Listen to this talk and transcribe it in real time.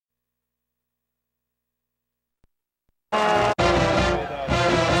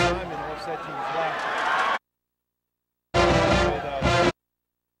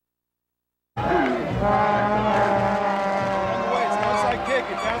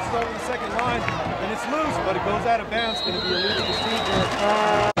passes over the second line, and it's loose, but it goes out of bounds. It's going to be a loose procedure.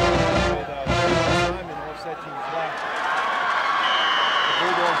 Simon offset to his left. The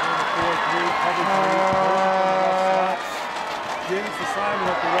Bulldogs are in the 4-3, cover 3. Gives to Simon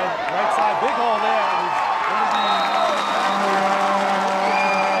up the right side. Big hole there. And he's going to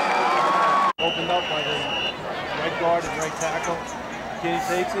be opened up by the right guard and right tackle. Kenny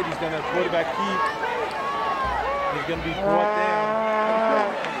takes it. He's going to quarterback keep. He's going to be brought down.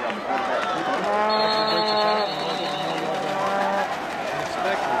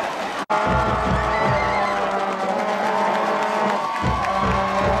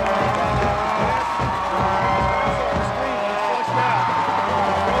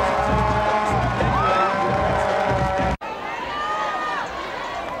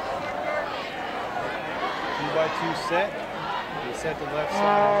 2-by-2 set. They set the left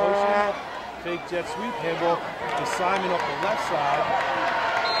side in motion. Fake jet sweep handball to Simon up the left side.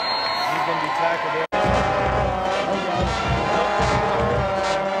 He's going to be tackled there.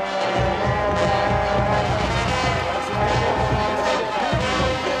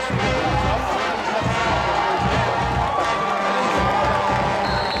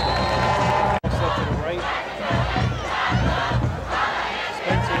 Set to the right.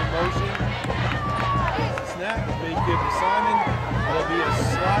 Spencer in motion. Snap. Big give to Simon. There'll be a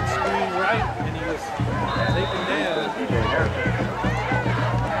slot screen right, and he was taken down. 3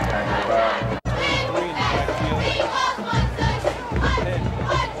 in the backfield. 10.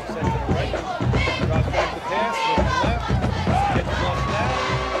 Set to the right. Drops back the pass. Look to the left. Gets flushed out.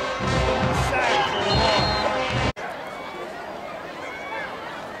 Sack for the ball.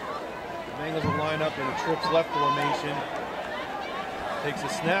 The Bengals will line up in a trips left formation. Takes a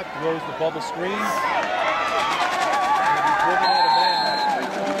snap. Throws the bubble screen. Driven out of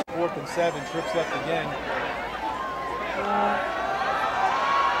bounds. 4th and 7, trips left again. With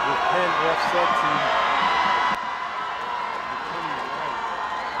Penn offset to right.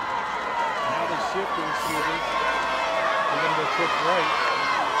 Now they shift the receivers. They're going to go trips right.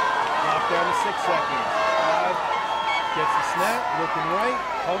 Knock down to 6 seconds. 5, gets the snap, looking right.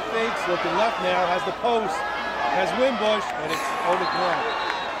 Pump fakes, looking left now. Has the post. Has Wimbush, and it's overthrown.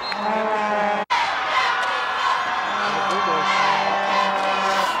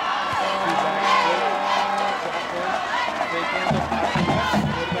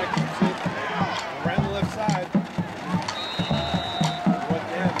 Around the left side.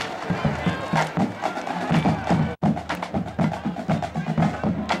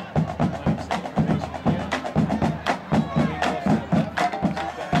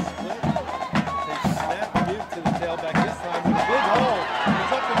 Takes a snap, give to the tailback this time with a big hole.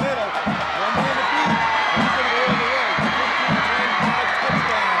 He's up the middle. 1 man to beat. He's going to go all the way. 15-10, 5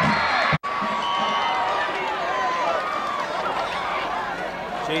 touchdown.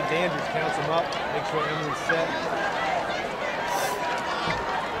 Jay Dandridge counts him up. Make sure Emily's set.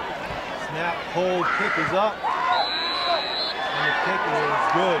 Snap, hold, kick is up. And the kick is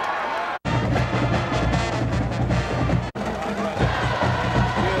good.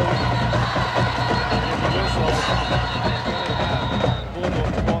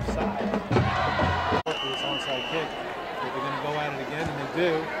 Bulldogs offside. This onside kick. They're going to go at it again, and they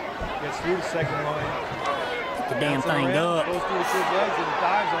do. Gets through the second line. The damn thing up. Goes through his legs and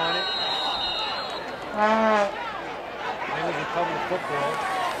dives on it. Bengals will cover the football.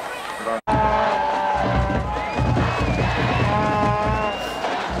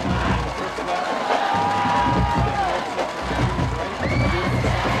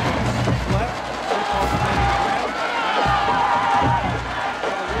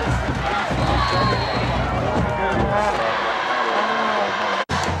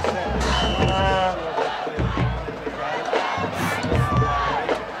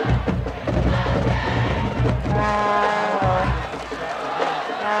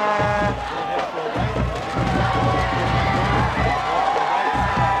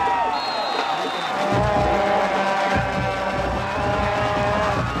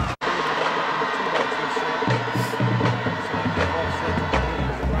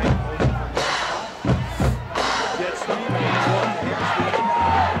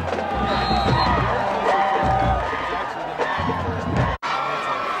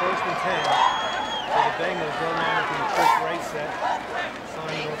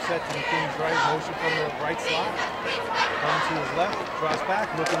 Set to the King's right, motion from the right slot. Comes to his left, drops back,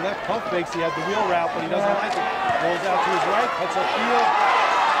 looking left, pump fakes. He had the wheel route, but he doesn't like it. Rolls out to his right, cuts up field.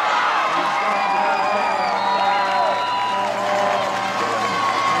 He's going to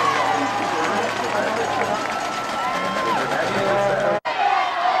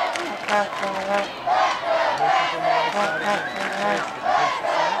have motion from the right side again. Takes the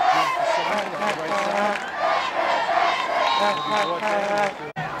snap. brought down.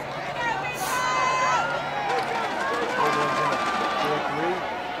 Bulldogs in a 4-3.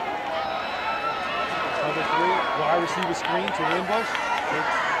 Cover 3. Wide receiver screen to Wimbush.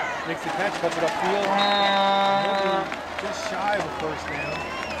 Makes the catch, cuts it upfield. Just shy of a first down.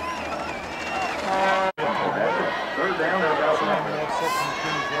 Third down. Simon offset from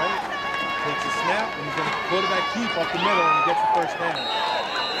McKinney's right. Takes a snap, and he's going to quarterback keep up the middle, and he gets the first down.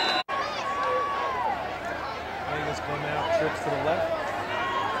 Vegas come out, trips to the left.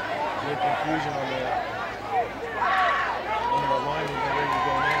 No confusion on the line. They're ready to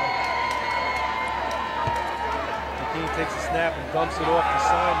go now. McKinney takes a snap and dumps it off to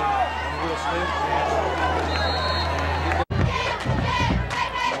Simon on a real sling pass.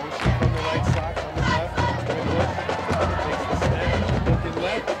 Motion from the right side, from the left. Takes the snap, looking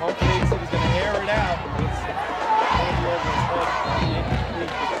left, pump fakes it, he's going to air it out. It's going to be over his head. Incomplete.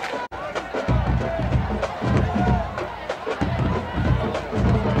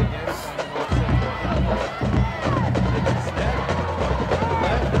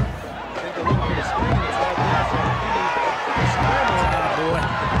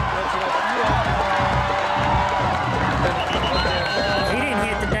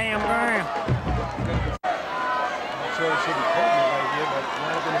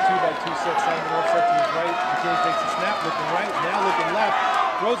 Simon offset to his right. McKinney takes a snap, looking right, now looking left.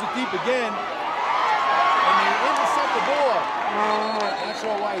 Throws it deep again. And they intercept the ball. Not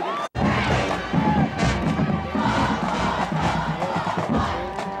sure why he didn't.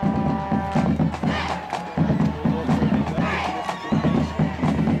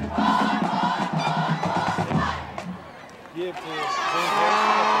 Give to James Harrison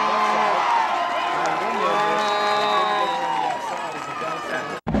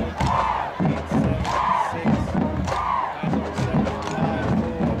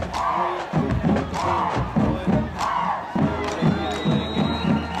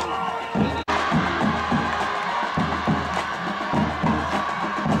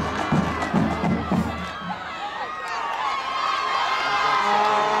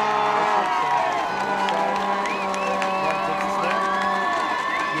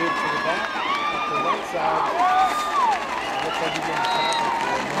on the left side.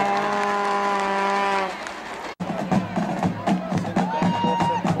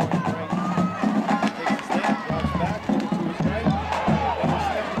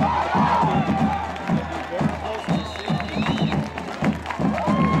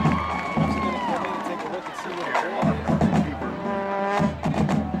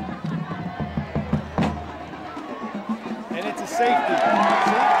 Safety.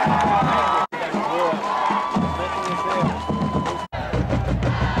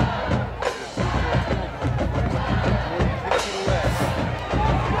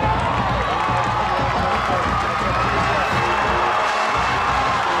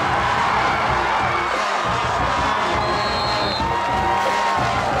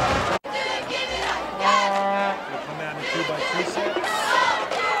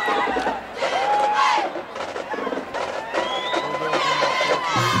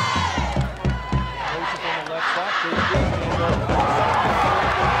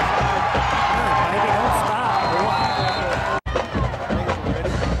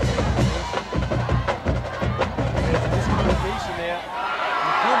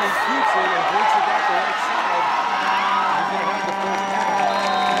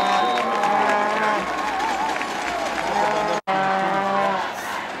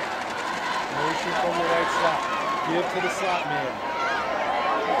 Give to the slot man.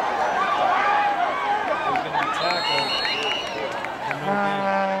 He's going to be tackled.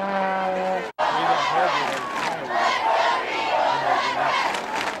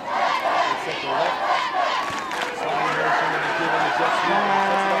 Except the left. Sliding motion and give him the jet sweep.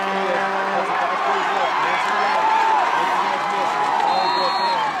 That's back to his left. Man to the right. Makes him like this. All brought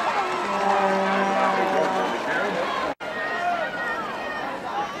down.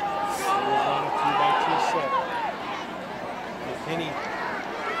 McKinney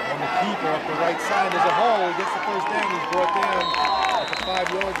on the keeper up the right side. There's a hole. He gets the first down. He's brought down at the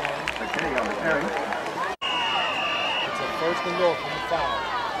 5-yard line. McKinney on the carry. It's a first and goal from the 5.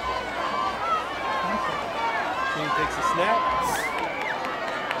 McKinney takes a snap.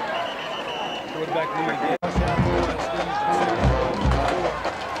 Quarterback lead again.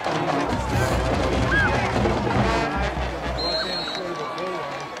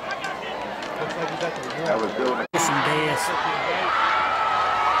 That was good. Some gas.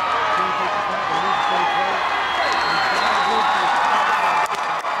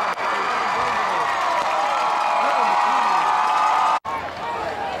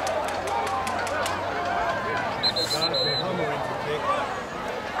 Jonathan Hummer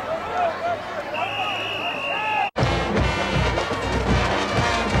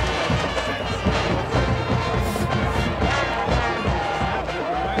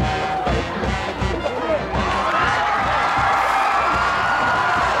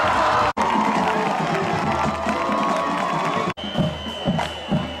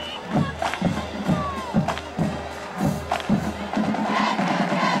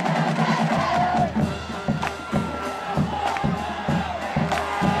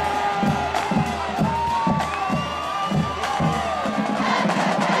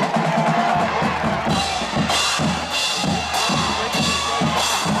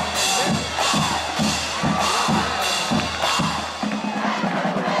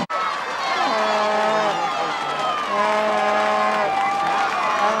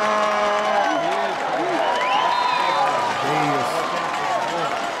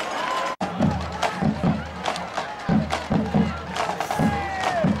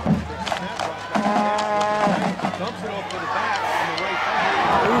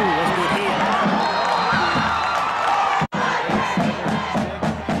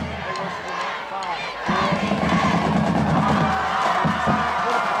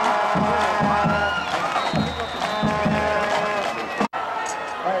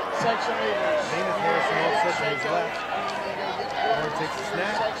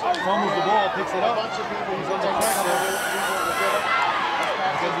fumbles the ball, picks it up. He's under pressure.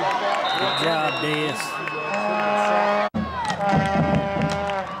 Good job, Des.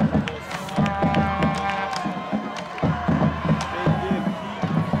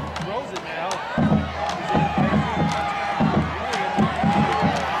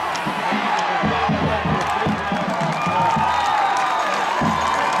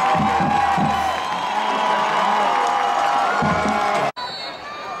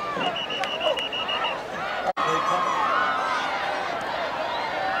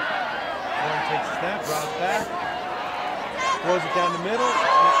 Throws it down the middle, and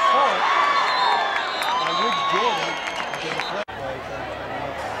it's caught by Ridge Jordan. There's a flag play.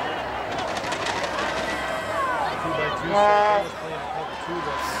 2 by 2 second. He's playing a cover 2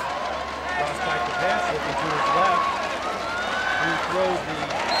 right now. Cross back to pass, looking to his left. He throws the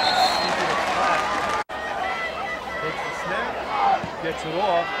into the flat. Takes the snap, gets it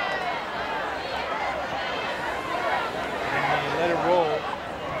off. And they let it roll.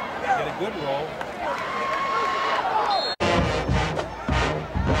 Get a good roll.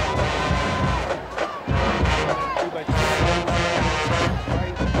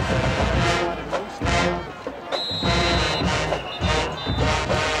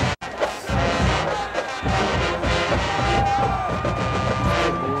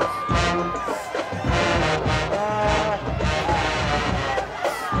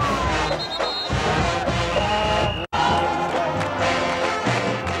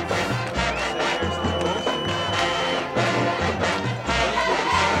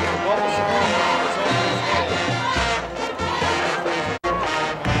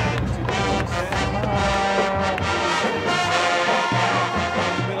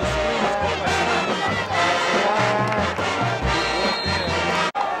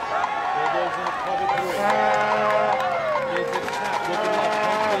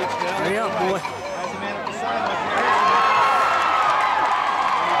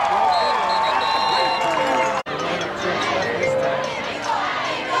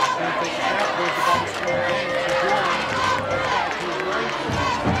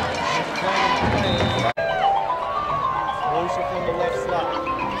 On the left slot,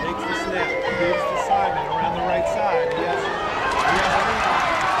 takes the snap, gives to Simon around the right side. Yes,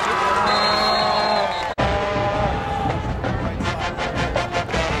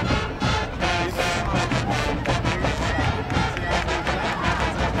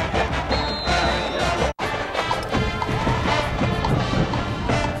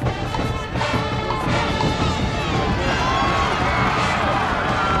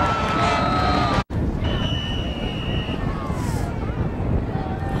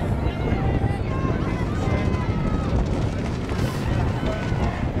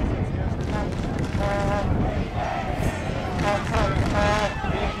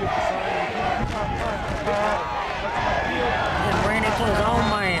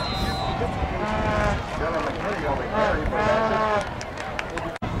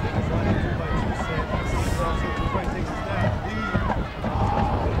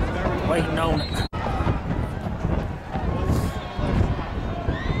 waiting on it.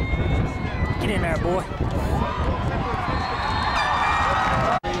 Get in there, boy.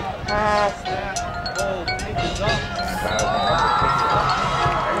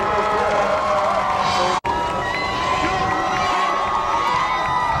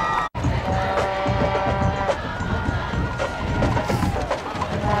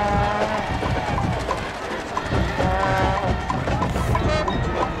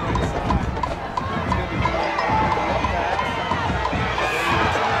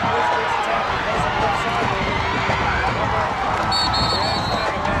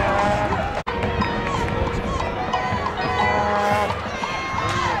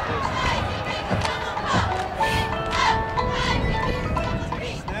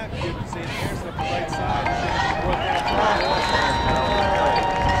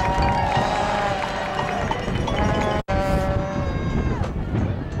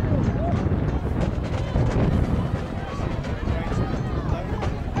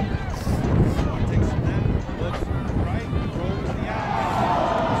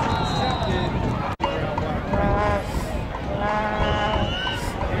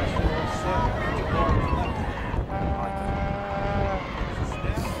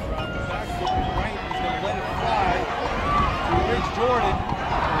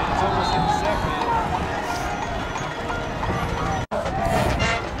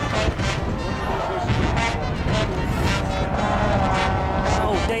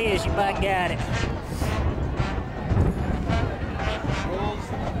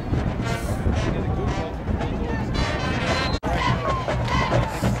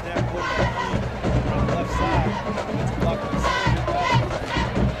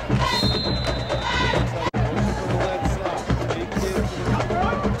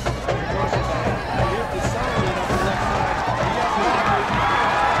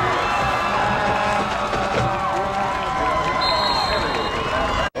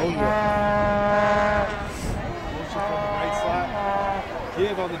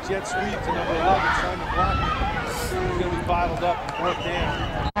 jet sweep to number 11, Simon Blackman. He's going to be bottled up and brought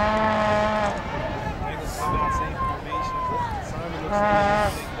down. Bengals come out, same formation. Simon looks to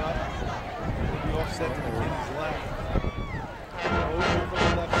be picked up. He'll be offset to the Kings' left. Over from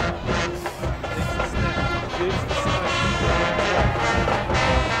the left side. Takes the snap. Gives the snap.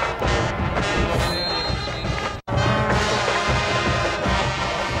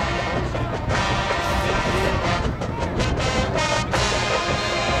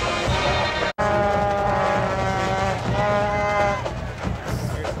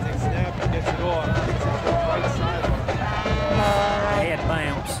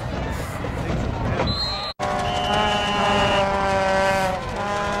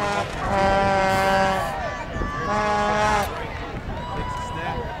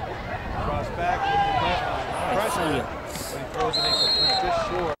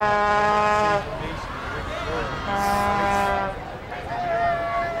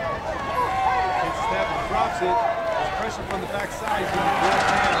 From the backside, he's going to bring it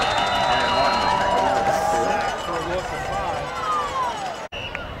down. Sack for a loss of 5.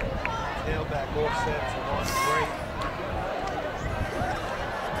 Tailback offset to one break.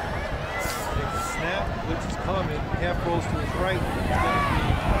 Takes a snap, blitz is coming. Half rolls to his right. He's going to be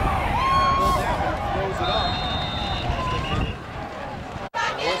pulled down, but he throws it up.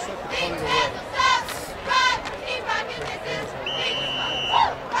 Offset to punt it away.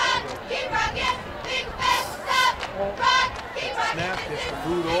 Snap, gets the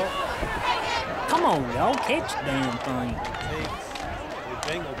boot off. Come on, y'all, catch the damn thing. Takes the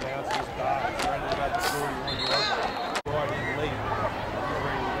Bengal bounce, just dives right at about the 41-yard line. Guard in late.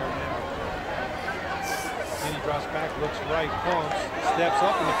 Ready to go now. Then he drops back, looks right, pumps, steps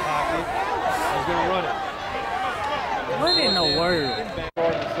up in the pocket. He's going to run it. What in the world?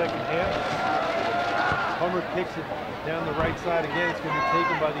 Guard in the second half. Hummer kicks it down the right side again. It's going to be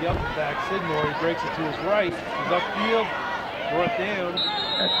taken by the upper back, Sidmore. He breaks it to his right. He's upfield. Brought down.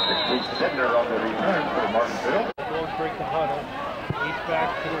 That's 6-week Sidner on the return for Martinsville. Bulldogs break the huddle.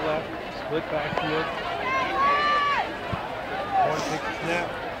 H-back to the left. Split backfield. Horn takes the snap.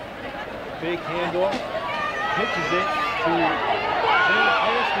 Big handoff. Pitches it to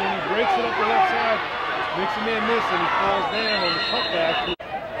Aston. He breaks it up the left side. Makes a man miss and he falls down on the cutback.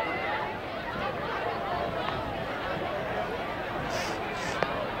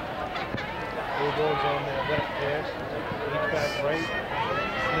 Bulldogs on their left pass. Back right,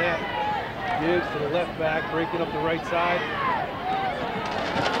 snap, gives to the left back, breaking up the right side.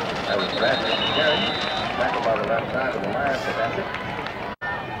 That was Bassett carry. Tackled by the left side of the line for Bassett.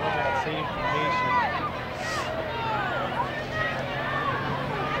 On that same formation.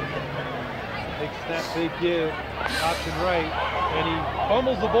 Big snap, big give, option right, and he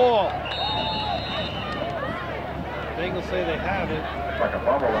fumbles the ball. Bengals say they have it. Like a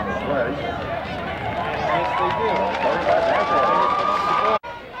fumble on the play. Yes, they do.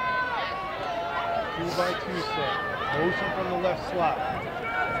 2-by-2 set. Motion from the left slot.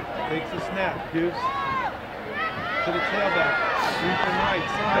 Takes the snap. Gives to the tailback. Sweeping right.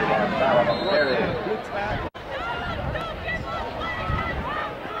 Side. Good tackle.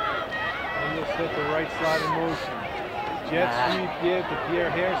 And you'll set the right slide in motion. Jet sweep give to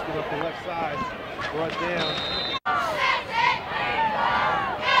Pierre Hairston up the left side. Brought down.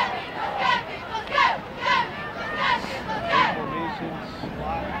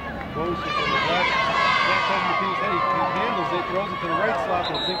 Motion from the left. Can't come to his head. He handles it, throws it to the right slot,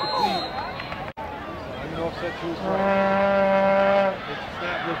 but it's incomplete. Simon offset to his right. It's a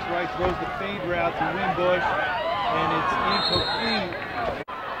snap, looks right, throws the fade route to Winbush, and it's incomplete.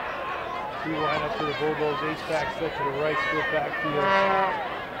 Two line up to the Bulldogs, H-back set to the right, split backfield.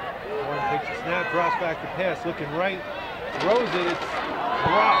 One takes a snap, drops back to pass, looking right, throws it, it's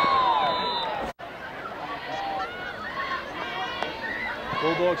dropped.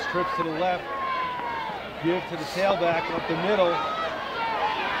 Bulldogs trips to the left, give to the tailback up the middle.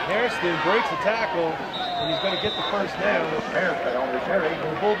 Hairston breaks the tackle, and he's going to get the first down. Hairston on the carry. And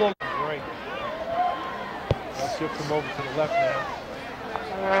the Bulldogs right. They'll shift him over to the left now.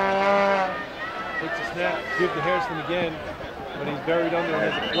 Takes a snap, give to Hairston again, but he's buried under and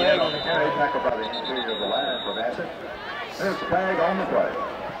there's a flag on the carry. Tackled by the interior of the line for Bassett. There's a flag on the play.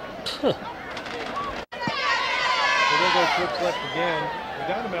 So they'll go trips left again. They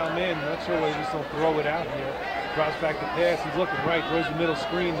got him out man, not sure why they just don't throw it out here. Drops back to pass, he's looking right, throws the middle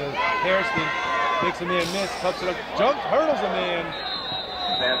screen to Hairston, makes a man miss, cuts it up, jumps, hurdles a man.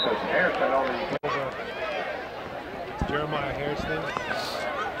 Hairston on the Jeremiah Hairston.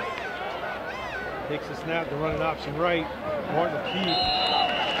 Takes a snap to run an option right. Martin O'Keefe.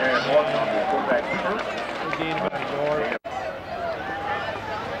 And Martin on the fullback keeper. Gain about a yard.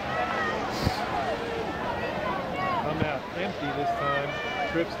 this time.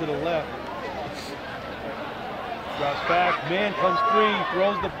 Trips to the left. Drops back. Man comes free.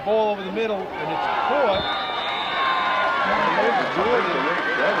 Throws the ball over the middle, and it's caught. Jordan.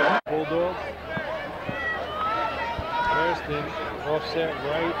 Bulldogs. Hairston. Offset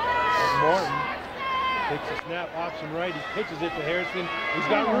right. Martin. Takes a snap. Option right. He pitches it to Hairston. He's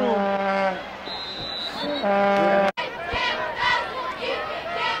got room.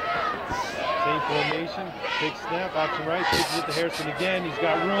 Same formation. Big snap. Option right. Pitches it to Hairston again. He's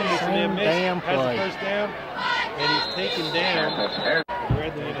got room. Makes a man miss. Has the first down. And he's taken down.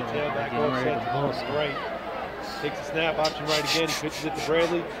 Bradley in the tailback. Offset to the right. Takes a snap. Option right again. He pitches it to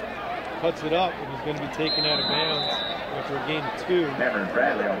Bradley. Cuts it up. And he's going to be taken out of bounds after a gain of 2. Cameron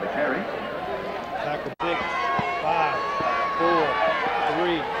Bradley on the carry. Tackle 6, 5, 4,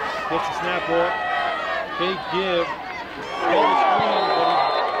 3. Gets the snap off. Big give. Hold the screen,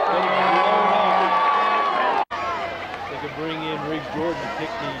 but he can blow up. They could bring in Riggs Jordan to kick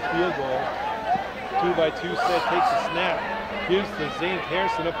the field goal. 2-by-2 set, takes a snap. Gives to Zane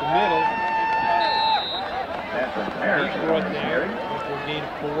Hairston up the middle. He's brought down after a gain of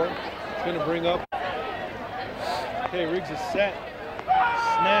 4. It's going to bring up. Okay, Riggs is set.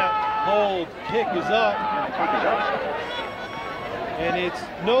 Snap, hold, kick is up. And it's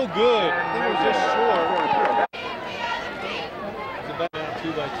no good. I think it was just short. It's about now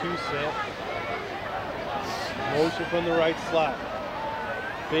 2-by-2 set. Motion from the right slot.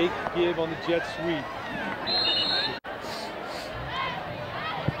 Fake give on the jet sweep.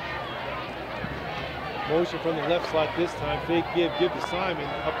 Motion from the left slot this time. Fake give to Simon.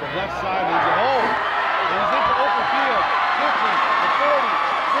 Up the left side, and he's a hole. And he's into open field. 50, the 40,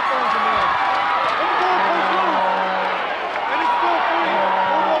 slip-ons a man. And the goal goes through. And it's still free.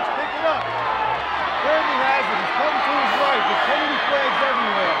 Bulldogs pick it up. Bradley has it. He's coming to his right. There's penalty flags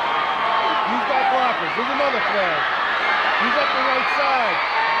everywhere. He's got blockers. There's another flag. He's up the right side.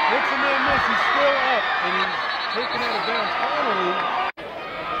 Makes a man miss. He's still up. And he's taken out of bounds. Finally,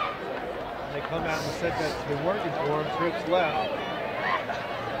 they come out and said that they're working for him. Trips left.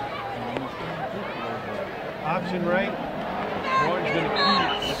 Option right. Martin's going to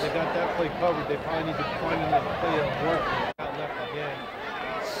keep. If they got that play covered, they probably need to find another play that'll work. Out left again.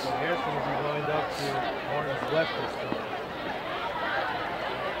 So Hairston will be lined up to Martin's left this time.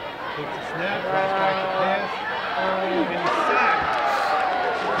 Takes a snap, drops back to pass, and he's sacked.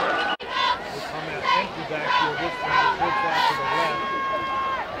 They come out empty backfield this time. Trips out to the left.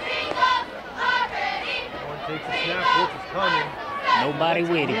 Martin takes a snap. Blitz is coming. Nobody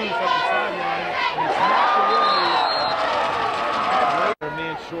with it. Up the sideline, and he's knocked away. They're a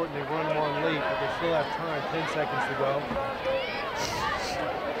man short and they run him on late, but they still have time. 10 seconds to go.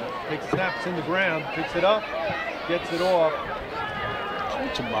 Takes a snap, it's in the ground, picks it up, gets it off.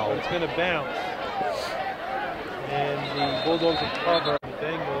 But it's going to bounce. And the Bulldogs will cover the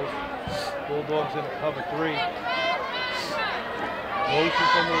Bengals. Bulldogs in cover 3. Motion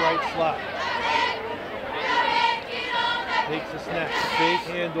from the right slot. Takes a snap, fake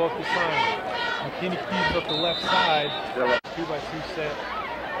handoff to Simon. McKinney keeps up the left side. 2-by-2 set.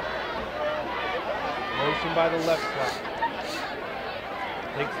 Motion by the left slot.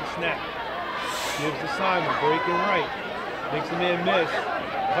 Takes the snap. Gives to Simon, breaking right. Makes a man miss.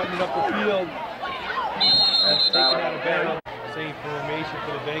 Cutting it up the field. That's taken out of bounds. Same formation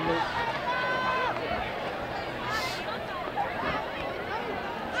for the Bengals.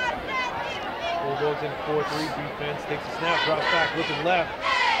 Bulldogs in 4-3 defense. Takes a snap, drops back, looking left.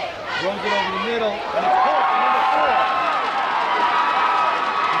 Throws it over the middle, and it's caught for number 4.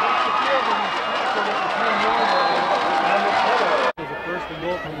 He hits the field and he's tackled at the 10-yard line. There's a first and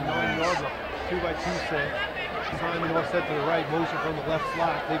goal from the 9-yard line. 2-by-2 set. Simon offset to the right, motion from the left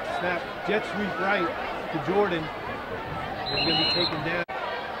slot. Takes the snap, jet sweep right to Jordan. He's going to be taken down.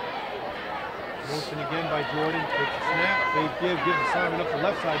 Motion again by Jordan. Takes the snap, fake give, gives to Simon up the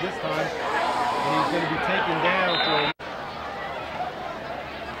left side this time. And he's going to be taken down for a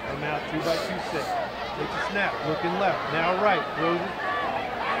out 2-by-2 set. Takes a snap, looking left, now right, throws it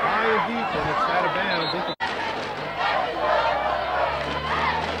high and deep, and it's out of bounds.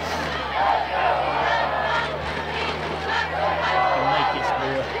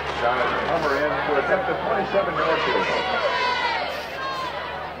 Number in to attempt a 27-yard field goal.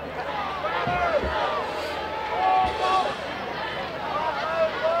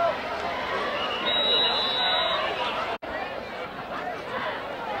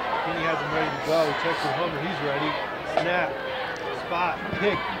 Go, checks with Hummer, he's ready. Snap, spot,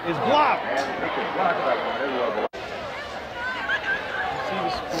 kick is blocked. And kick is blocked by the You see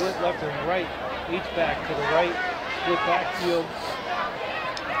the split left and right. H-back to the right, split backfield.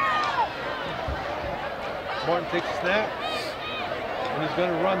 Martin takes a snap, he's going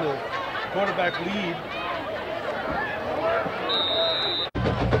to run the quarterback lead.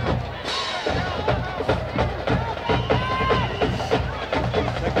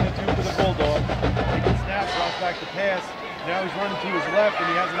 Second and 2 for the Bulldogs. Taking snap, drops back to pass. Now he's running to his left, and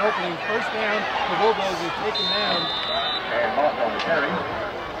he has an opening. First down. The Bulldogs are taken down. And off on the carry.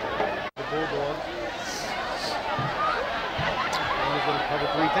 The Bulldogs. And he's going to cover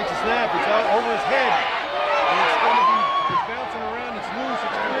 3. Takes a snap. It's out over his head. And it's going to be bouncing around. It's loose.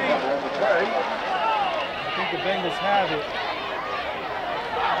 It's free. I think the Bengals have it.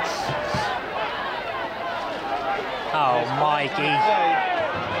 Oh, Mikey.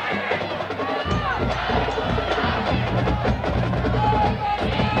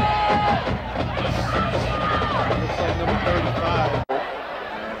 Looks like number 35.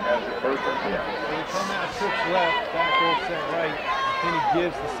 As the first and 10. So they come out trips left, back offset right. Kenny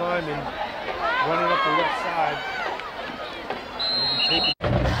gives to Simon, running up the left side. And he'll be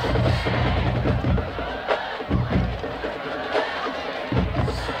taking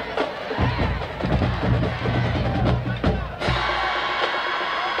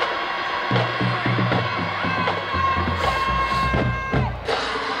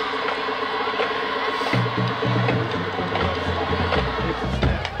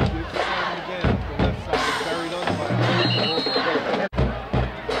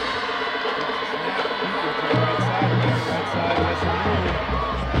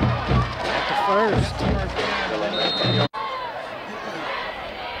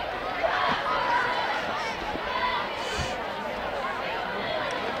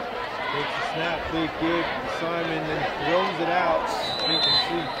big give to Simon, then throws it out.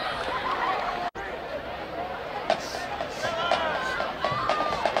 Incomplete.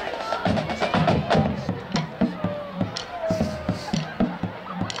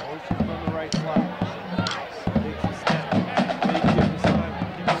 Motion from the right slot. Takes the snap. Big give to Simon.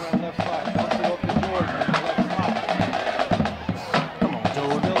 Keep it around left side. Dumps it up to Jordan on the left slot. Come on,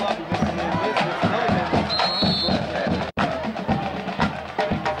 Jordan. Still up. He makes a man miss. Makes another man miss. Simon goes down.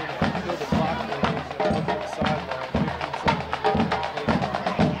 Still the clock goes. Look at the sideline.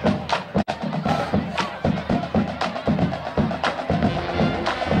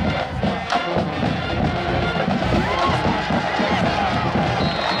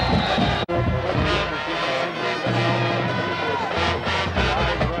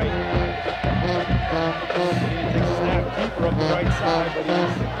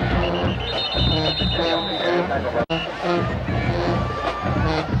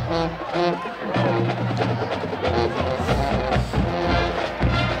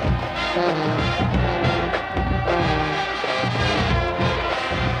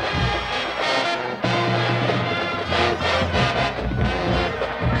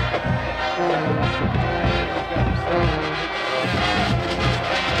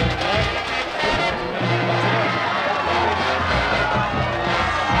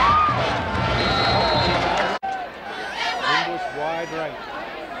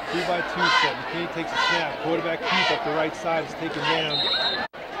 2-by-2 set. McKinney takes a snap. Quarterback keep up the right side is taken down.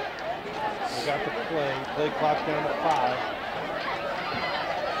 We got the play. Play clock down to 5.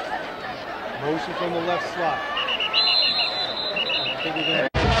 Motion from the left slot. I think we're going to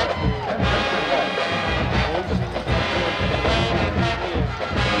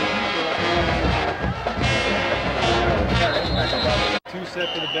two set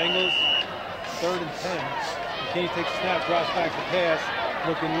for the Bengals. 3rd and 10. McKinney takes a snap, drops back to pass.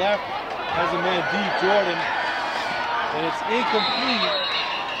 Looking left, has a man deep, Jordan, and it's incomplete.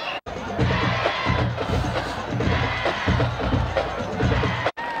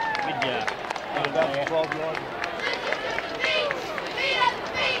 Good job. About the 12-yard line.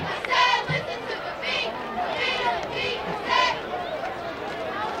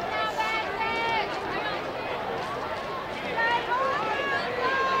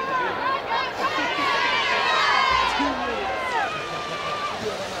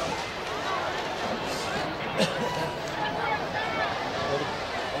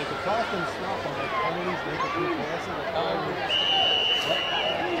 Falcons stop them, like how many incomplete passes at 5 minutes?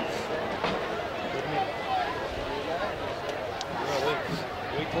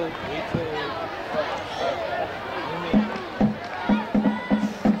 Wait till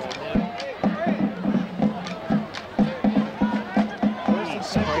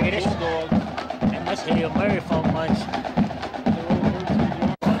That must hit your Murray for much.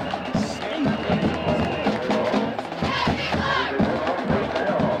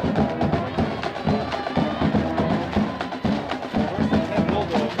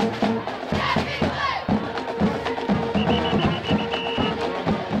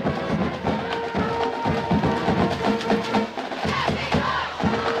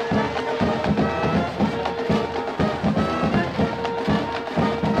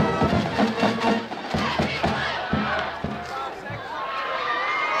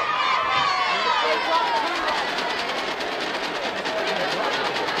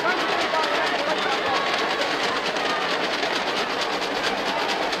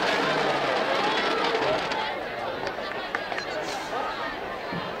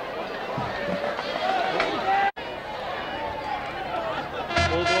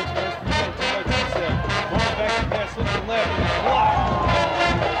 left. Block.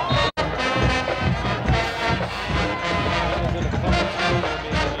 That was in a couple of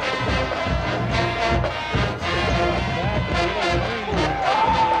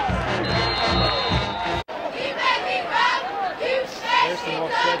there's some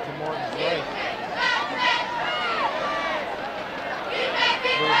offset to Martin's right.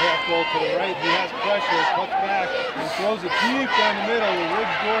 Little half goal to the right. He has pressure, cuts back, and throws it deep down the middle with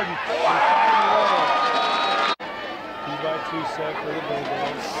Ridge Gordon. And 2 by 2 set for the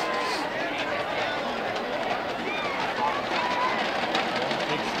Bulldogs.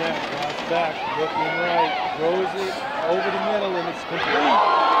 Big step, drops back, looking right, throws it over the middle, and it's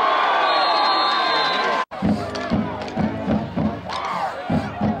complete.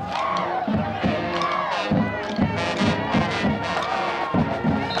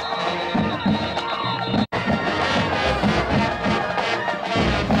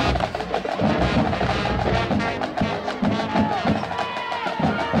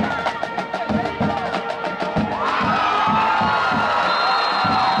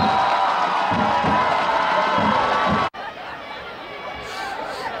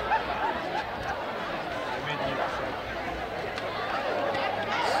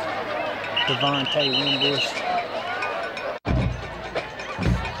 Devontae Wimbush.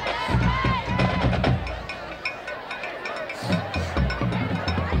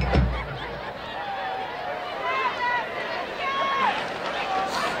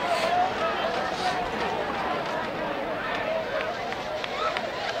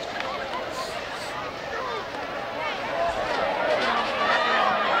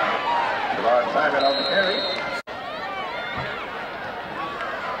 Simon on the carry.